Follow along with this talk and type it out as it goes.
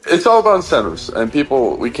It's all about incentives, and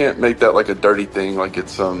people, we can't make that like a dirty thing, like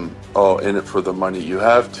it's oh, in it for the money. You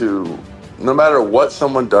have to, no matter what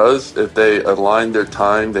someone does, if they align their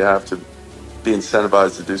time, they have to be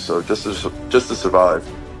incentivized to do so, just to survive.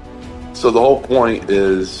 So the whole point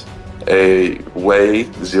is a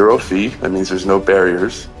way, zero fee. That means there's no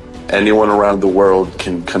barriers. Anyone around the world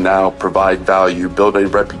can now provide value, build a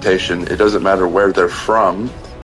reputation. It doesn't matter where they're from.